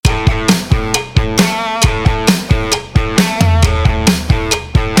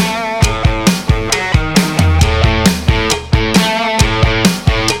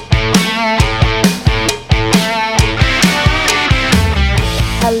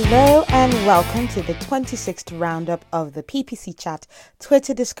Hello and welcome to the 26th roundup of the PPC Chat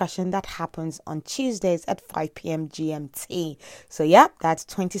Twitter discussion that happens on Tuesdays at 5 p.m. GMT. So yeah, that's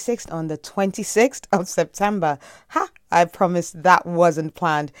 26th on the 26th of September. I promise that wasn't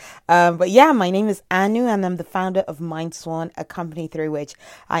planned. But yeah, my name is Anu and I'm the founder of MindSwan, a company through which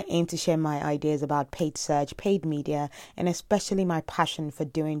I aim to share my ideas about paid search, paid media, and especially my passion for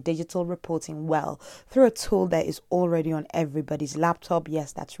doing digital reporting well through a tool that is already on everybody's laptop.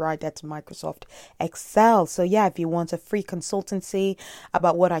 Yes, that's right. That's Microsoft Excel. So yeah, if you want a free consultancy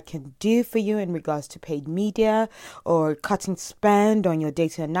about what I can do for you in regards to paid media or cutting spend on your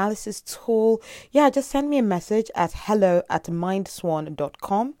data analysis tool, yeah, just send me a message at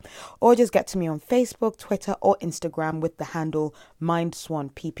hello@mindswan.com or just get to me on Facebook, Twitter, or Instagram with the handle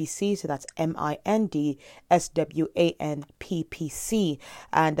MindSwanPPC. So that's MindSwanPPC.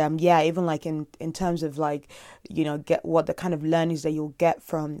 And yeah, even like in terms of like, you know, get what the kind of learnings that you'll get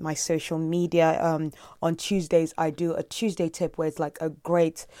from my social media. On Tuesdays, I do a Tuesday tip where it's like a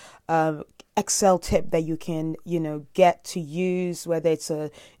great Excel tip that you can, you know, get to use, whether it's a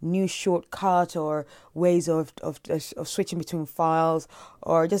new shortcut or ways of switching between files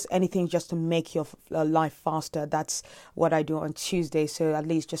or just anything just to make your life faster. That's what I do on Tuesday. So at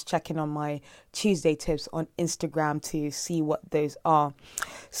least just check in on my Tuesday tips on Instagram to see what those are.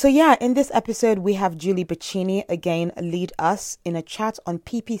 So yeah, in this episode, we have Julie Bacchini again lead us in a chat on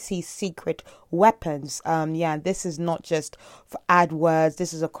PPC secret weapons. Yeah, this is not just for AdWords.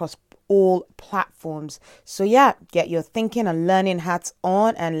 This is across all platforms. So yeah, get your thinking and learning hats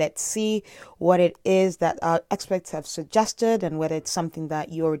on and let's see what it is that our experts have suggested and whether it's something that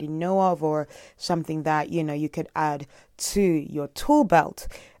you already know of or something that, you know, you could add to your tool belt.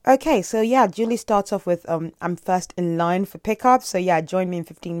 Okay, so yeah, Julie starts off with I'm first in line for pickup. So yeah, join me in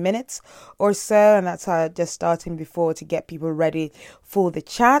 15 minutes or so, and that's how just starting before to get people ready for the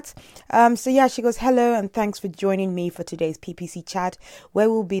chat. So yeah, she goes, hello and thanks for joining me for today's PPC chat,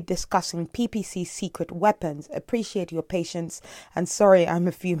 where we'll be discussing PPC secret weapons. Appreciate your patience and sorry I'm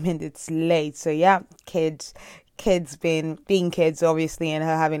a few minutes late. So yeah, kids being kids obviously, and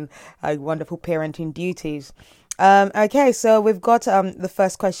her having wonderful parenting duties. Okay, so we've got the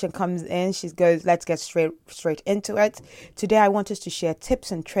first question comes in. She goes, let's get straight into it. Today, I want us to share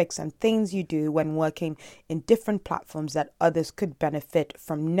tips and tricks and things you do when working in different platforms that others could benefit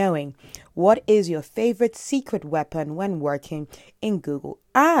from knowing. What is your favorite secret weapon when working in Google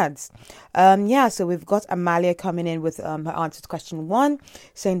Ads? Yeah, so we've got Amalia coming in with her answer to question 1,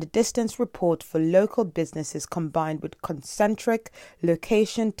 saying the distance report for local businesses combined with concentric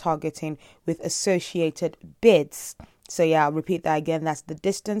location targeting with associated bids. So yeah, I'll repeat that again. That's the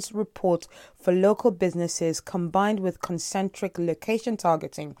distance report for local businesses combined with concentric location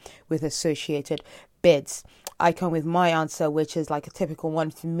targeting with associated bids. I come with my answer, which is like a typical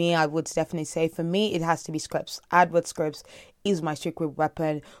one for me. I would definitely say for me, it has to be scripts. AdWords scripts is my secret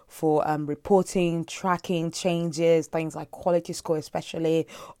weapon for reporting, tracking changes, things like quality score especially,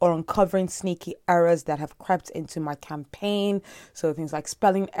 or uncovering sneaky errors that have crept into my campaign. So things like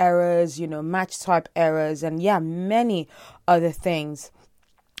spelling errors, you know, match type errors, and yeah, many other things.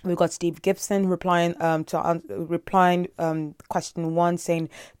 We've got Steve Gibson replying question 1 saying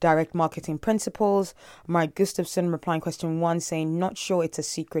direct marketing principles. Mike Gustafson replying question 1 saying not sure it's a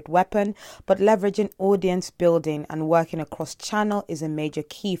secret weapon, but leveraging audience building and working across channel is a major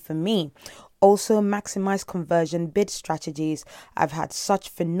key for me. Also, maximize conversion bid strategies. I've had such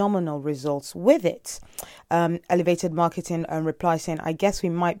phenomenal results with it. Elevated Marketing reply saying, I guess we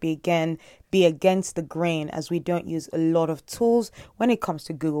might be against the grain as we don't use a lot of tools when it comes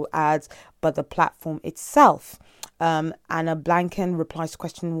to Google Ads, but the platform itself. Anna Blanken replies to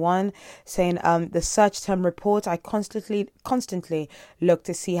question 1 saying, the search term report, I constantly look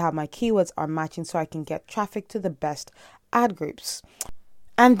to see how my keywords are matching so I can get traffic to the best ad groups.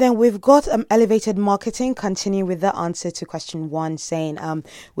 And then we've got Elevated Marketing continue with the answer to question 1 saying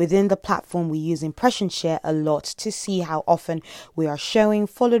within the platform we use impression share a lot to see how often we are showing,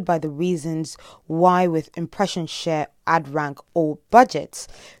 followed by the reasons why with impression share, ad rank or budgets.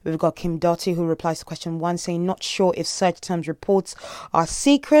 We've got Kim Doty who replies to question 1 saying not sure if search terms reports are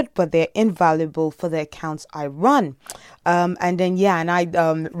secret but they're invaluable for the accounts I run. And then I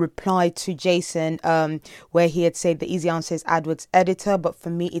replied to Jason where he had said the easy answer is AdWords editor, but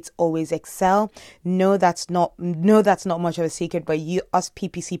for me it's always Excel. No, that's not much of a secret, but us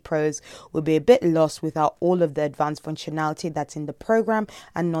PPC pros will be a bit lost without all of the advanced functionality that's in the program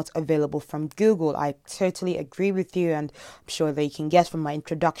and not available from Google. I totally agree with you, and I'm sure that you can guess from my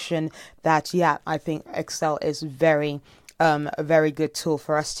introduction that I think Excel is very a very good tool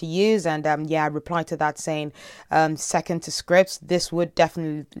for us to use. And I replied to that saying, second to scripts, this would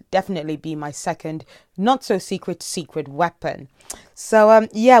definitely be my second not so secret weapon. So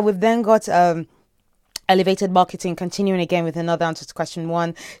we've then got Elevated Marketing continuing again with another answer to question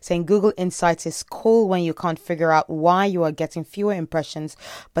 1, saying Google Insights is cool when you can't figure out why you are getting fewer impressions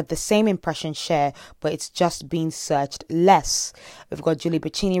but the same impression share, but it's just being searched less. We've got Julie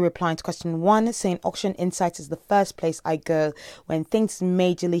Bacchini replying to question 1, saying Auction Insights is the first place I go when things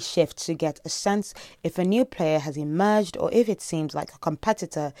majorly shift to get a sense if a new player has emerged or if it seems like a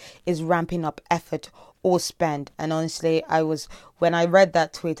competitor is ramping up effort or spend. And honestly, when I read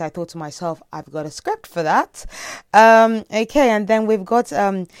that tweet, I thought to myself, I've got a script for that. And then we've got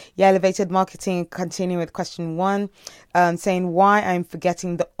Elevated Marketing continuing with question 1, saying why I'm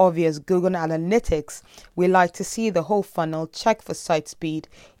forgetting the obvious Google Analytics. We like to see the whole funnel, check for site speed,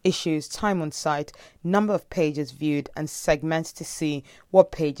 issues, time on site, number of pages viewed, and segments to see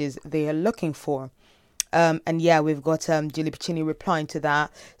what pages they are looking for. We've got Julie Piccini replying to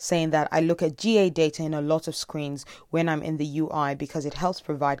that, saying that I look at GA data in a lot of screens when I'm in the UI because it helps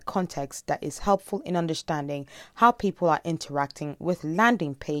provide context that is helpful in understanding how people are interacting with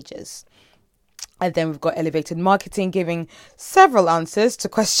landing pages. And then we've got Elevated Marketing giving several answers to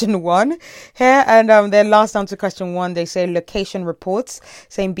question 1 here. And their last answer to question 1, they say location reports,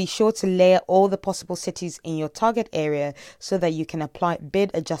 saying be sure to layer all the possible cities in your target area so that you can apply bid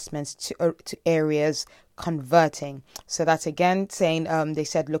adjustments to areas converting. So that's again saying they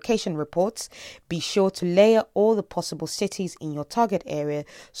said location reports, be sure to layer all the possible cities in your target area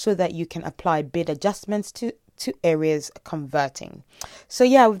so that you can apply bid adjustments to areas converting. So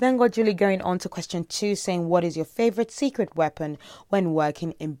we've then got Julie going on to question 2, saying what is your favorite secret weapon when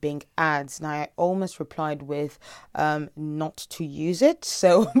working in Bing ads? Now I almost replied with not to use it,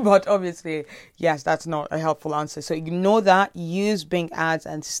 so but obviously yes, that's not a helpful answer, so ignore that. Use Bing ads,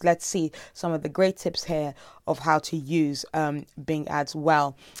 and let's see some of the great tips here of how to use Bing ads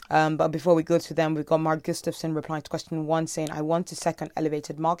well. But before we go to them, we've got Mark Gustafson replying to question 1, saying I want to second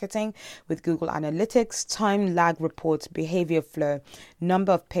Elevated Marketing with Google Analytics. Time lag reports, behavior flow,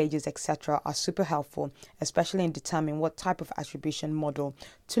 number of pages, etc. are super helpful, especially in determining what type of attribution model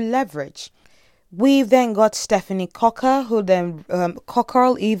to leverage. We've then got Stephanie Cocker, who then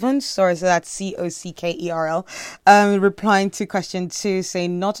Cockerell Evans, so that's Cockerel, replying to question 2,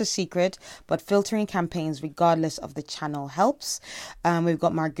 saying not a secret, but filtering campaigns regardless of the channel helps. We've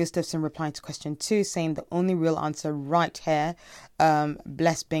got Mark Gustafson replying to question 2, saying the only real answer right here.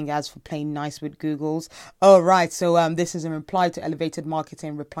 Bless Bing ads for playing nice with Google's. Oh, right. So this is in reply to Elevated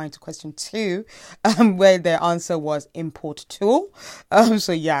Marketing replying to question 2, where their answer was import tool.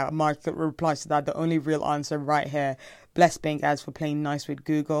 Mark replies to that. The only real answer right here. Bless Bing ads for playing nice with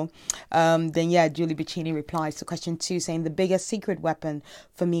Google. Julie Bacchini replies to question 2, saying the biggest secret weapon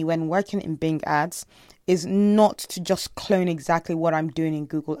for me when working in Bing ads is not to just clone exactly what I'm doing in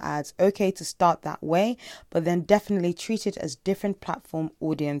Google ads. Okay to start that way, but then definitely treat it as different platform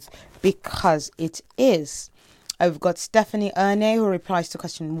audience because it is. I've got Stephanie Erne who replies to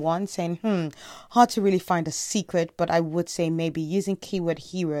question 1, saying, hard to really find a secret, but I would say maybe using keyword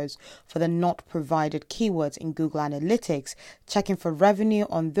heroes for the not provided keywords in Google Analytics, checking for revenue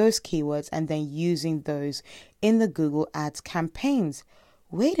on those keywords, and then using those in the Google Ads campaigns.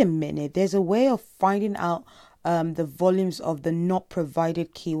 Wait a minute, there's a way of finding out the volumes of the not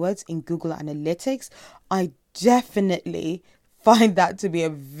provided keywords in Google Analytics. I definitely find that to be a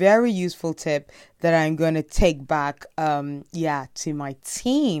very useful tip that I'm going to take back to my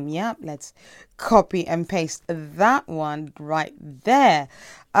team. Let's copy and paste that one right there.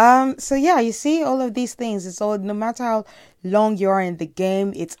 You see all of these things. It's all, no matter how long you are in the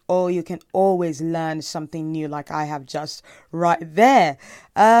game, it's all, you can always learn something new, like I have just right there.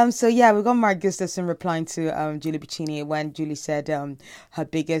 We've got Mark Gustafson replying to Julie Bacchini when Julie said her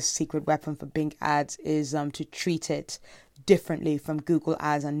biggest secret weapon for Bing ads is to treat it differently from Google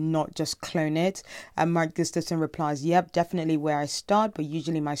ads and not just clone it. And Mark Gustafson replies, yep, definitely where I start, but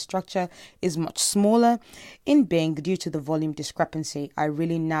usually my structure is much smaller in Bing due to the volume discrepancy. I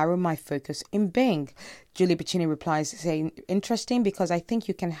really narrow my focus in Bing. Julie Bacchini replies, saying, interesting, because I think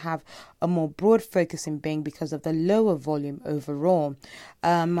you can have a more broad focus in Bing because of the lower volume overall.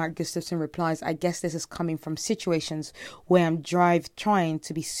 Mark Gustafson replies, I guess this is coming from situations where I'm trying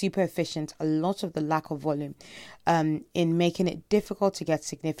to be super efficient. A lot of the lack of volume in making it difficult to get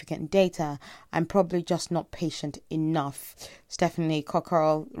significant data. I'm probably just not patient enough. Stephanie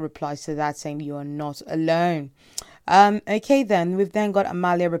Cockerell replies to that, saying, you are not alone. Okay, then we've then got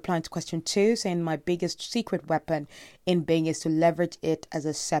Amalia replying to question 2, saying my biggest secret weapon in Bing is to leverage it as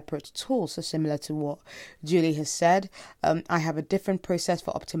a separate tool. So similar to what Julie has said, I have a different process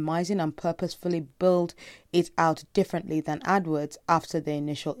for optimizing and purposefully build it out differently than AdWords after the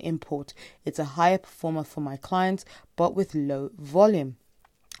initial import. It's a higher performer for my clients, but with low volume.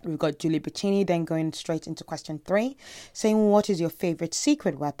 We've got Julie Bacchini then going straight into question 3, saying, what is your favorite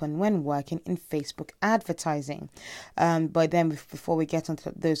secret weapon when working in Facebook advertising? But then before we get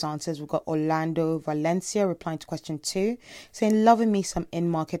onto those answers, we've got Orlando Valencia replying to question 2, saying, loving me some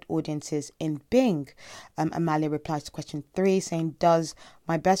in-market audiences in Bing. Amalia replies to question 3, saying, does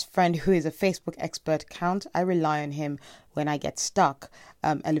my best friend, who is a Facebook expert, count? I rely on him when I get stuck.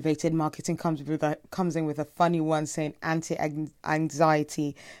 Elevated Marketing comes in with a funny one, saying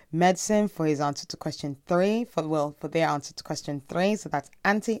anti-anxiety medicine for his answer to question 3. For their answer to question 3, so that's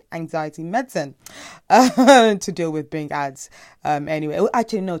anti-anxiety medicine to deal with Bing ads.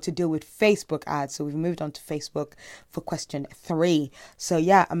 To deal with Facebook ads. So we've moved on to Facebook for question 3. So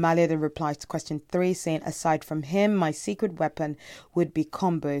yeah, Amalia then replies to question 3, saying, aside from him, my secret weapon would be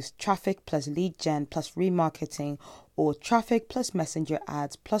combos: traffic plus lead gen plus remarketing, or traffic plus messenger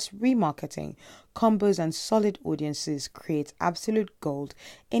ads plus remarketing. Combos and solid audiences create absolute gold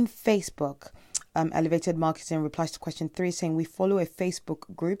in Facebook. Elevated Marketing replies to question 3, saying, we follow a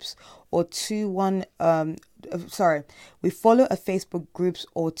Facebook groups or two, one we follow a Facebook groups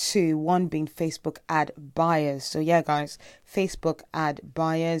or two, one being Facebook ad buyers. So yeah, guys, Facebook ad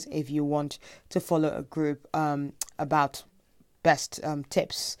buyers, if you want to follow a group about best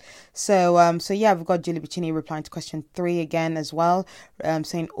tips. So yeah, we've got Julie Bacchini replying to question 3 again as well,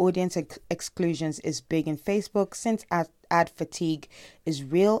 saying audience exclusions is big in Facebook since ad fatigue is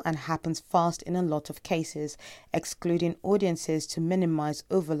real and happens fast in a lot of cases. Excluding audiences to minimize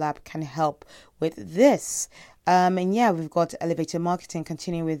overlap can help with this. And yeah, we've got Elevated Marketing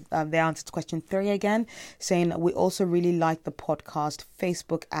continuing with the answer to question 3 again, saying we also really like the podcast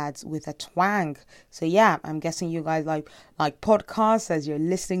Facebook ads with a twang. So yeah, I'm guessing you guys like podcasts as you're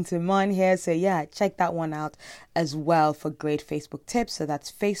listening to mine here. So yeah, check that one out as well for great Facebook tips. So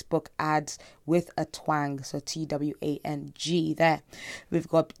that's Facebook ads with a twang. So TWANG there. We've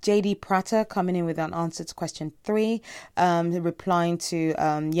got JD Prater coming in with an answer to question 3, replying to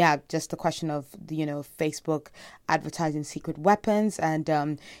just the question of Facebook advertising secret weapons. And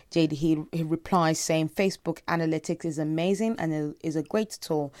JD he replies saying, Facebook analytics is amazing and it is a great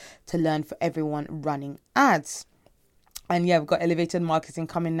tool to learn for everyone running ads. And yeah, we've got Elevated Marketing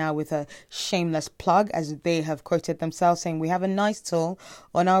coming now with a shameless plug, as they have quoted themselves, saying we have a nice tool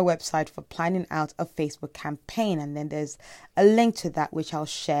on our website for planning out a Facebook campaign. And then there's a link to that, which I'll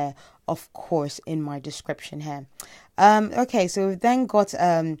share, of course, in my description here. Okay, so we've then got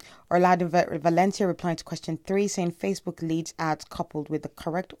Orlando Valencia replying to question 3, saying Facebook leads ads coupled with the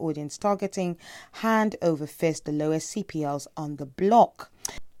correct audience targeting, hand over fist the lowest CPLs on the block.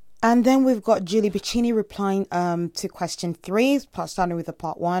 And then we've got Julie Bacchini replying to question 3, starting with the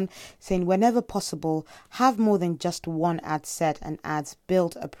part 1, saying whenever possible, have more than just one ad set and ads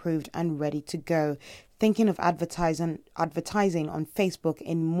built, approved and ready to go. Thinking of advertising on Facebook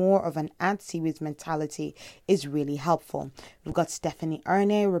in more of an ad series mentality is really helpful. We've got Stephanie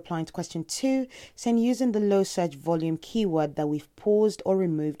Erne replying to question 2, saying using the low search volume keyword that we've paused or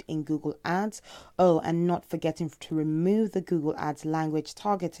removed in Google Ads. Oh, and not forgetting to remove the Google Ads language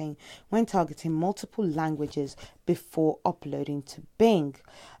targeting when targeting multiple languages before uploading to Bing.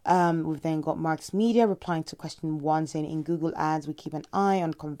 We've then got Marks Media replying to question 1, saying in Google Ads we keep an eye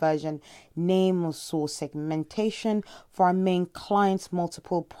on conversion, name or source segmentation for our main clients'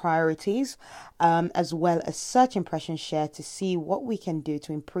 multiple priorities, as well as search impression share to see what we can do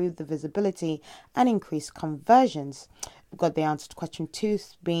to improve the visibility and increase conversions. We've got the answer to question 2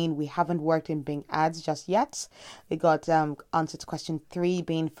 being we haven't worked in Bing ads just yet. We got answer to question 3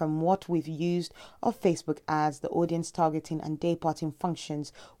 being from what we've used of Facebook ads, the audience targeting and day parting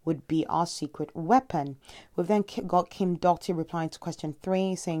functions would be our secret weapon. We've then got Kim Doherty replying to question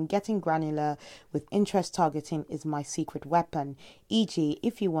 3, saying getting granular with interest targeting is my secret weapon. E.g.,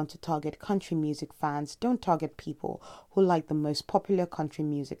 if you want to target country music fans, don't target people who like the most popular country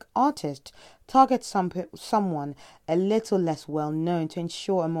music artist. Target someone a little less well known to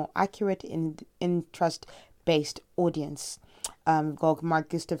ensure a more accurate interest-based audience. Got Mark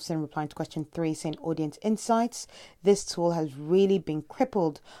Gustafson replying to question 3, saying audience insights. This tool has really been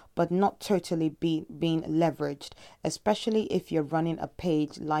crippled, but not totally being leveraged, especially if you're running a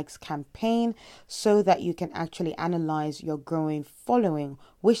page likes campaign, so that you can actually analyze your growing following.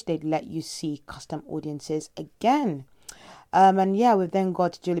 Wish they'd let you see custom audiences again. And yeah, we've then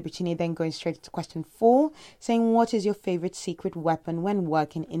got Julie Bicini then going straight into question 4, saying, what is your favorite secret weapon when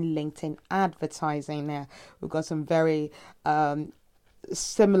working in LinkedIn advertising? Now, we've got some very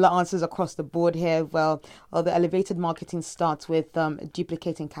similar answers across the board here. Well, the elevated marketing starts with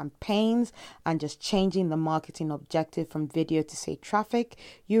duplicating campaigns and just changing the marketing objective from video to, say, traffic.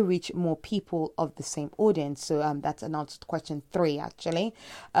 You reach more people of the same audience. So that's an answer to question 3, actually.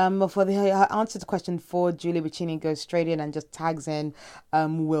 For the answer to question 4, Julie Bicini goes straight in and just tags in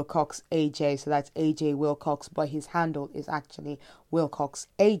Wilcox AJ. So that's AJ Wilcox, but his handle is actually Wilcox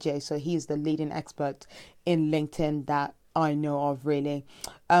AJ. So he's the leading expert in LinkedIn that I know of, really.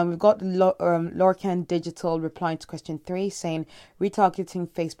 We've got Lorcan Digital replying to question 3, saying retargeting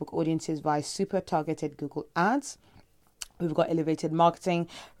Facebook audiences via super targeted Google ads. We've got Elevated Marketing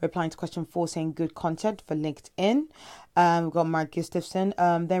replying to question 4, saying good content for LinkedIn. We've got Mark Gustafson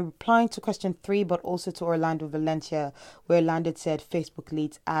then replying to question 3, but also to Orlando Valencia, where Orlando said Facebook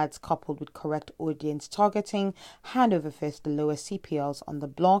leads ads coupled with correct audience targeting hand over fist the lowest CPLs on the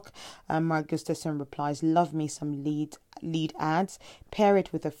block. Mark Gustafson replies, love me some lead ads, pair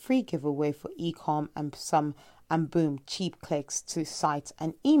it with a free giveaway for ecom and boom, cheap clicks to sites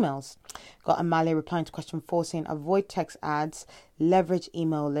and emails. Got Amalia replying to question 4, saying avoid text ads, leverage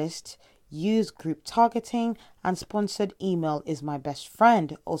email list, use group targeting, and sponsored email is my best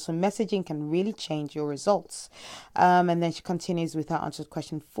friend. Also, messaging can really change your results. And then she continues with her answer to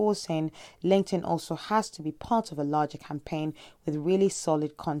question 4, saying LinkedIn also has to be part of a larger campaign with really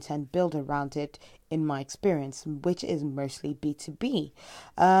solid content built around it, in my experience, which is mostly B2B.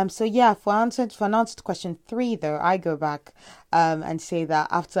 So yeah, for an answer to question 3, though, I go back and say that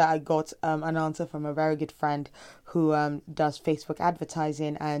after I got an answer from a very good friend who does Facebook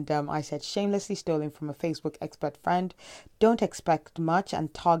advertising, and I said, shamelessly stolen from a Facebook expert friend, don't expect much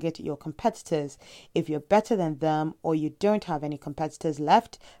and target your competitors. If you're better than them or you don't have any competitors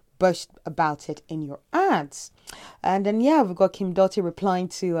left, boast about it in your ads. And then yeah, we've got Kim Doughty replying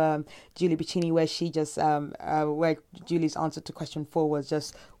to Julie Bicini, where she just where Julie's answer to question 4 was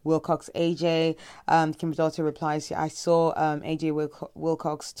just Wilcox AJ. Kim Doughty replies, I saw AJ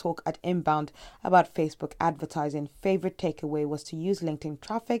Wilcox talk at Inbound about Facebook advertising. Favorite takeaway was to use LinkedIn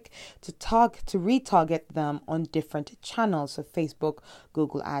traffic to retarget them on different channels, so Facebook,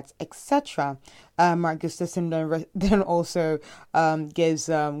 Google Ads, etc. Mark Gustafson then also gives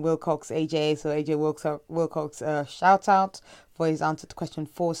Wilcox AJ, so AJ Wilcox shout out for his answer to question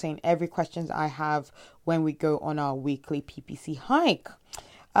 4, saying every question I have when we go on our weekly PPC hike.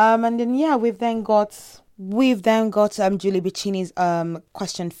 And then yeah, we've then got Julie Bicini's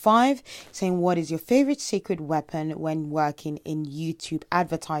question 5, saying what is your favorite secret weapon when working in YouTube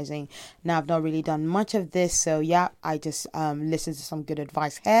advertising? Now, I've not really done much of this, so yeah, I just listened to some good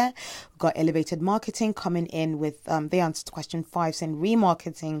advice here. We've got Elevated Marketing coming in with the answer to question 5, saying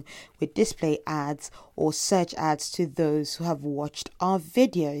remarketing with display ads or search ads to those who have watched our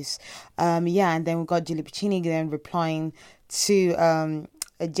videos. Yeah, and then we've got Julie Bicini then replying to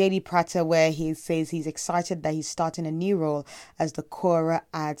JD Prater, where he says he's excited that he's starting a new role as the Quora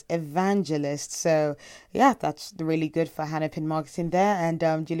Ads evangelist. So yeah, that's really good for Hannah-Pin Marketing there. And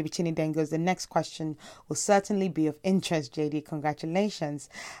Julie Bicini then goes, the next question will certainly be of interest, JD. Congratulations.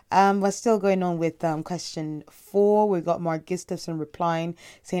 We're still going on with question 4. We've got Mark Gustafson replying,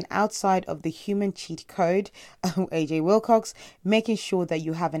 saying outside of the human cheat code, AJ Wilcox, making sure that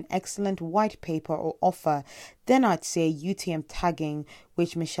you have an excellent white paper or offer. Then I'd say UTM tagging,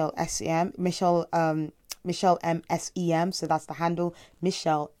 which Michelle M SEM, so that's the handle,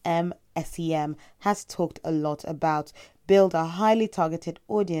 Michelle M SEM, has talked a lot about. Build a highly targeted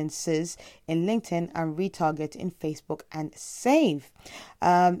audiences in LinkedIn and retarget in Facebook and save.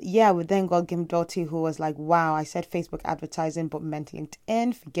 Yeah, we then got Kim Doughty, who was like, wow, I said Facebook advertising but meant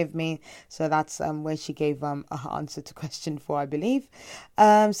LinkedIn, forgive me. So that's when she gave her answer to question 4, I believe.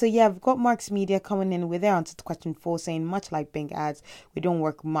 So yeah, we've got Marks Media coming in with their answer to question 4, saying much like Bing ads, we don't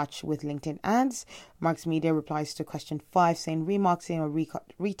work much with LinkedIn ads. Marks Media replies to question 5, saying remarketing or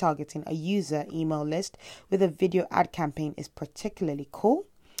retargeting a user email list with a video ad campaign is particularly cool.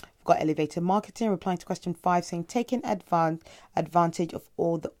 We've got Elevated Marketing replying to question 5, saying taking advantage of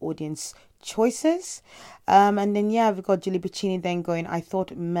all the audience choices. And then yeah, we've got Julie Bicini then going, I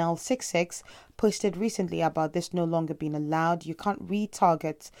thought Mel66 posted recently about this no longer being allowed. You can't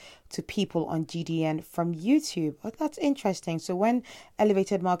retarget to people on GDN from YouTube. Oh, that's interesting. So when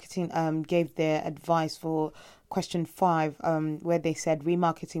Elevated Marketing gave their advice for question 5, where they said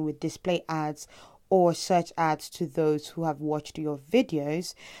remarketing with display ads or search ads to those who have watched your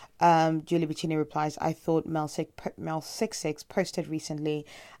videos. Julie Bicini replies, I thought Mel66 posted recently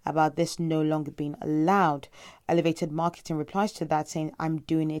about this no longer being allowed. Elevated Marketing replies to that saying, I'm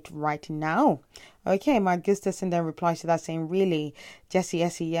doing it right now. Okay, Mark Gustafson then replies to that saying, really, Jesse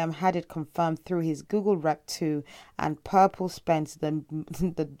SEM had it confirmed through his Google rep too, and Purple spends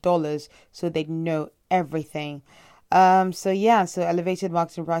the dollars so they know everything. So Elevated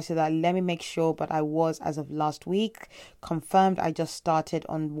Marketing replies to that, let me make sure, but I was as of last week. Confirmed, I just started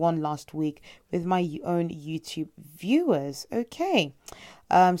on one last week with my own YouTube viewers. Okay.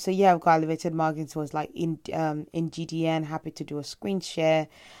 I've got Elevated Marketing was like in GDN, happy to do a screen share.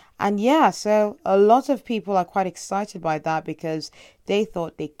 And so a lot of people are quite excited by that because they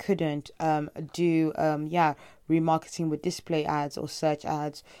thought they couldn't do remarketing with display ads or search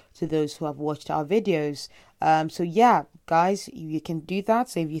ads to those who have watched our videos. Guys, you can do that.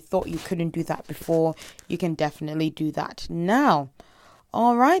 So if you thought you couldn't do that before, you can definitely do that now.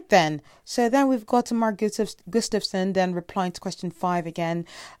 All right, then. So then we've got Mark Gustafson then replying to question 5 again,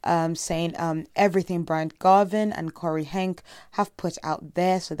 saying everything Brian Garvin and Corey Henk have put out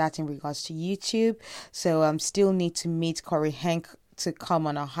there. So that's in regards to YouTube. So still need to meet Corey Henk to come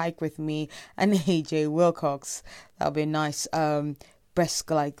on a hike with me and AJ Wilcox. That'll be nice.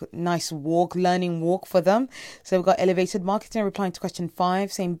 Nice learning walk for them. So we've got Elevated Marketing replying to question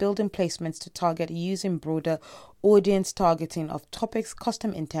 5 saying building placements to target using broader audience targeting of topics,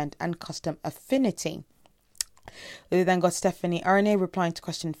 custom intent and custom affinity. We then got Stephanie Arne replying to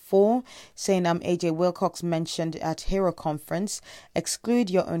question 4 saying AJ Wilcox mentioned at Hero Conference, exclude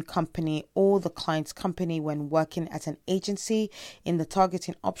your own company or the client's company when working at an agency in the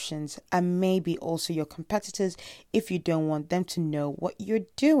targeting options, and maybe also your competitors if you don't want them to know what you're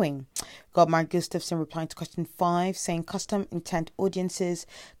doing. Got Mark Gustafson replying to question 5 saying custom intent audiences,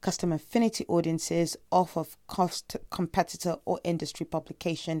 custom affinity audiences off of cost competitor or industry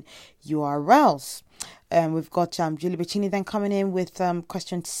publication URLs. We've got Julie Bicini then coming in with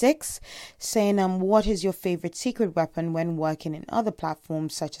question 6 saying what is your favorite secret weapon when working in other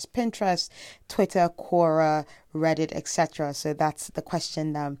platforms such as Pinterest, Twitter, Quora, Reddit, etc. So that's the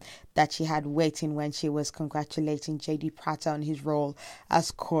question that she had waiting when she was congratulating JD Prater on his role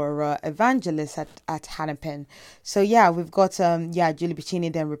as Quora evangelist at Hennepin. So we've got Julie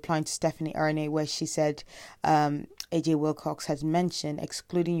Bicini then replying to Stephanie Arne where she said AJ Wilcox has mentioned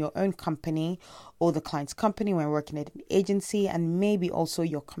excluding your own company or the client's company when working at an agency, and maybe also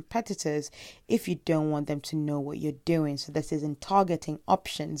your competitors if you don't want them to know what you're doing. So this is in targeting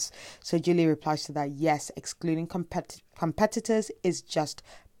options. So Julie replies to that, yes, excluding competitors is just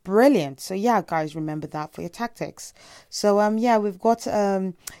brilliant. So guys, remember that for your tactics. So we've got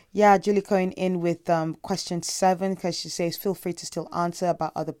Julie going in with question 7 because she says feel free to still answer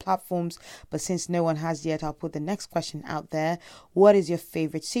about other platforms, but since no one has yet, I'll put the next question out there. What is your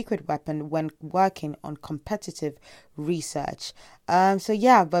favorite secret weapon when working on competitive research?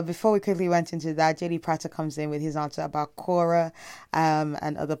 But before we quickly went into that, JD Prater comes in with his answer about Quora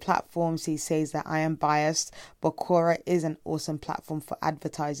and other platforms. He says that I am biased, but Quora is an awesome platform for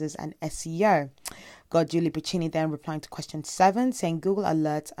advertisers and SEO. Got Julie Bicini then replying to question 7 saying Google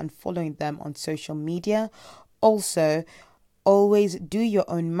alerts and following them on social media. Also, always do your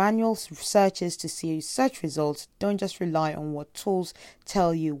own manual searches to see search results. Don't just rely on what tools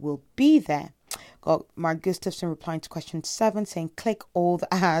tell you will be there. Got Mark Gustafson replying to question 7 saying click all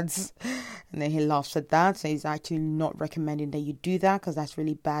the ads, and then he laughs at that. So he's actually not recommending that you do that because that's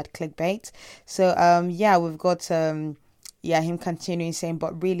really bad clickbait. So we've got him continuing saying,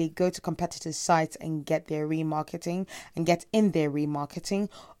 but really go to competitors' sites and get in their remarketing.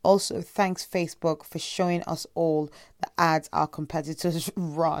 Also, thanks Facebook for showing us all the ads our competitors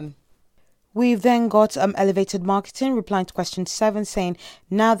run. We've then got Elevated Marketing replying to question 7 saying,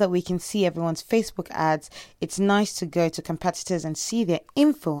 now that we can see everyone's Facebook ads, it's nice to go to competitors and see their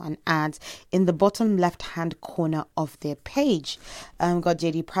info and ads in the bottom left-hand corner of their page. Got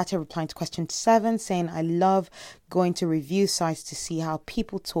JD Prater replying to question 7 saying, I love going to review sites to see how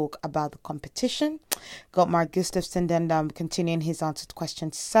people talk about the competition. Got Mark Gustafson then continuing his answer to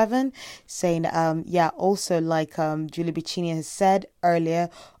question 7 saying, also like Julie Bicini has said earlier,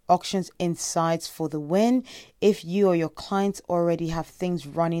 auctions insights for the win. If you or your clients already have things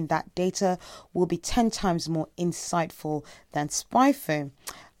running, that data will be 10 times more insightful than SpyFu.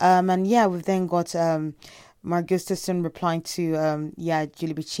 We've then got Mark Gustafson replying to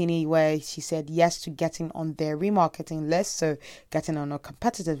Julie Bicini where she said yes to getting on their remarketing list, so getting on a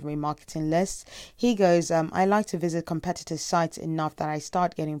competitor's remarketing list. He goes, I like to visit competitors' sites enough that I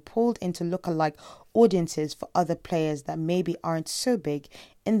start getting pulled into lookalike audiences for other players that maybe aren't so big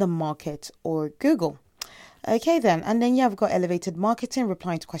in the market or Google. Okay then, and then I've got Elevated Marketing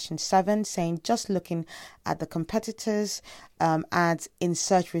replying to question 7, saying just looking at the competitors' ads in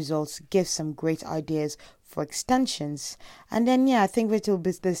search results gives some great ideas for extensions. And then I think Virtual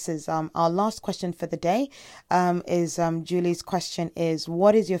Business is our last question for the day. Is Julie's question is,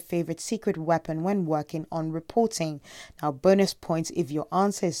 what is your favorite secret weapon when working on reporting? Now bonus points if your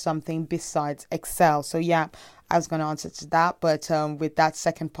answer is something besides Excel. So I was going to answer to that, but with that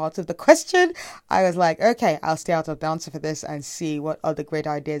second part of the question, I was like, okay, I'll stay out of the answer for this and see what other great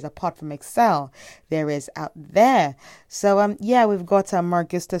ideas apart from Excel there is out there. So we've got Mark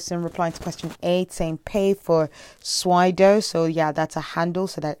Gustafson replying to question 8, saying pay for Swydo. So that's a handle,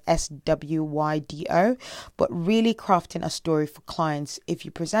 so that SWYDO. But really crafting a story for clients. If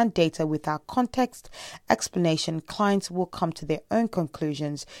you present data without context, explanation, clients will come to their own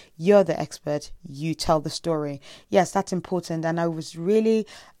conclusions. You're the expert. You tell the story. Yes, that's important. And I was really,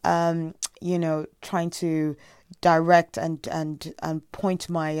 trying to direct and point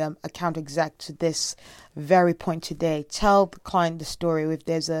my account exec to this very point today. Tell the client the story. If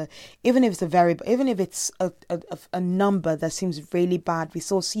there's even if it's a number that seems really bad. We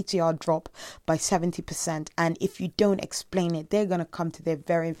saw CTR drop by 70%, and if you don't explain it, they're going to come to their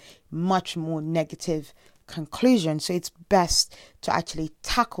very much more negative conclusion. So it's best to actually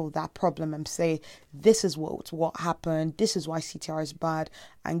tackle that problem and say, this is what happened, this is why CTR is bad,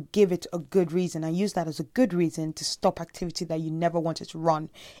 and give it a good reason, and use that as a good reason to stop activity that you never wanted to run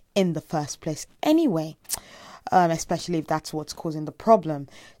in the first place anyway. Especially if that's what's causing the problem.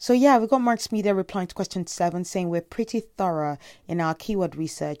 So we've got Mark Smeeder replying to question 7, saying we're pretty thorough in our keyword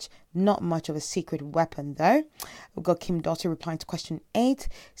research. Not much of a secret weapon though. We've got Kim Dotter replying to question 8,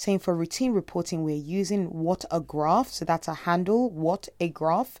 saying for routine reporting we're using What a Graph, so that's a handle, What a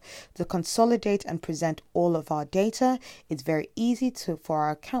Graph, to consolidate and present all of our data. It's very easy for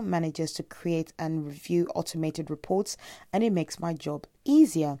our account managers to create and review automated reports, and it makes my job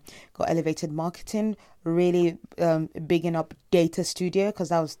easier. Got Elevated Marketing really bigging up Data Studio, because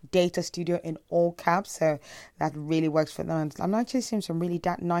that was Data Studio in all caps, so that really works for them. And I'm actually seeing some really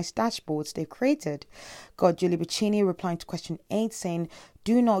nice dashboards they've created. Got Julie Bacchini replying to question 8, saying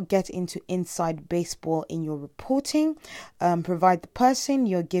do not get into inside baseball in your reporting. Provide the person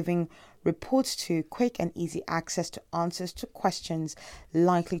you're giving reports to quick and easy access to answers to questions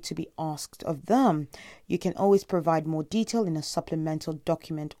likely to be asked of them. You can always provide more detail in a supplemental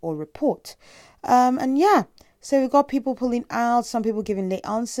document or report. So we've got people pulling out, some people giving late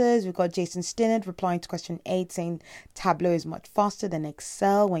answers. We've got Jason Stinnett replying to question 8, saying Tableau is much faster than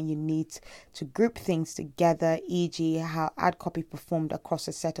Excel when you need to group things together, e.g. how ad copy performed across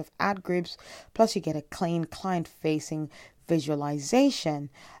a set of ad groups, plus you get a clean client-facing visualization.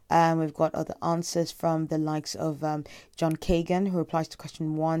 We've got other answers from the likes of John Kagan, who replies to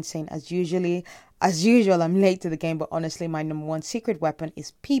question 1, saying, as usual, I'm late to the game, but honestly, my number one secret weapon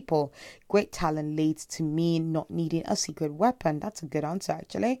is people. Great talent leads to me not needing a secret weapon. That's a good answer,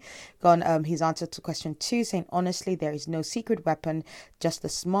 actually. His answer to question 2, saying, honestly, there is no secret weapon, just the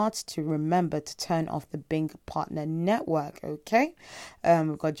smarts to remember to turn off the Bing partner network. Okay.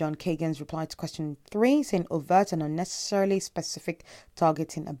 We've got John Kagan's reply to question 3, saying, overt and unnecessarily specific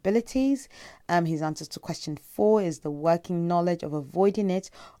targeting abilities. His answer to question 4 is the working knowledge of avoiding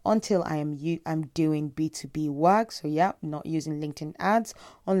it until I'm doing B2B work. So not using LinkedIn ads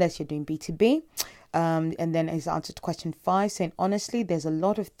unless you're doing B2B. And then his answer to question 5, saying, honestly, there's a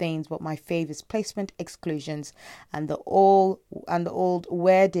lot of things, but my fave is placement exclusions and the old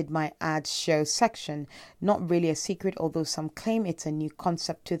where did my ads show section. Not really a secret, although some claim it's a new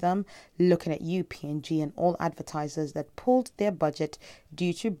concept to them. Looking at you, P&G, and all advertisers that pulled their budget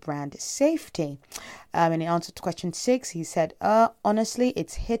due to brand safety. And in answer to question 6, he said, honestly,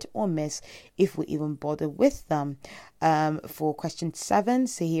 it's hit or miss if we even bother with them. For question 7,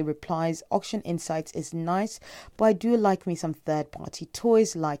 so he replies, Auction Insights is nice, but I do like me some third-party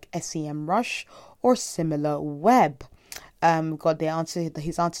toys like SEMrush or SimilarWeb. Got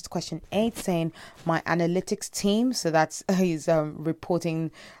his answer to question 8, saying my analytics team, so that's his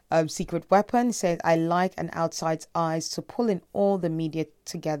reporting secret weapon, says I like an outside eyes to pull in all the media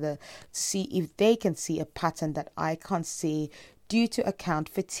together to see if they can see a pattern that I can't see due to account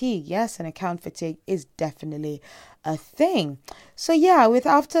fatigue. Yes, and account fatigue is definitely a thing. So with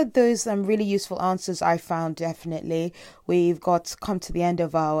after those really useful answers, I found definitely we've come to the end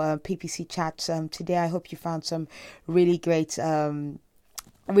of our PPC chat today. I hope you found some really great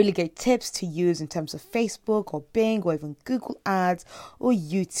really great tips to use in terms of Facebook or Bing or even Google Ads or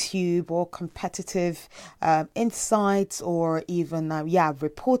YouTube or competitive insights or even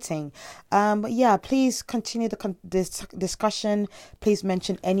reporting. But yeah, please continue this discussion. Please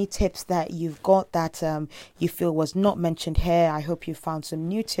mention any tips that you've got that you feel was not mentioned here. I hope you found some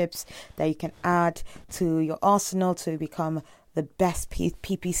new tips that you can add to your arsenal to become the best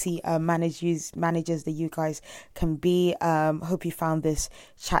PPC managers that you guys can be. Hope you found this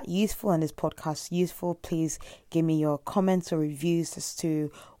chat useful and this podcast useful. Please give me your comments or reviews as to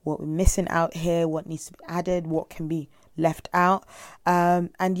what we're missing out here, what needs to be added, what can be left out. And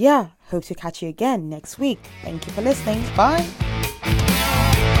hope to catch you again next week. Thank you for listening. Bye.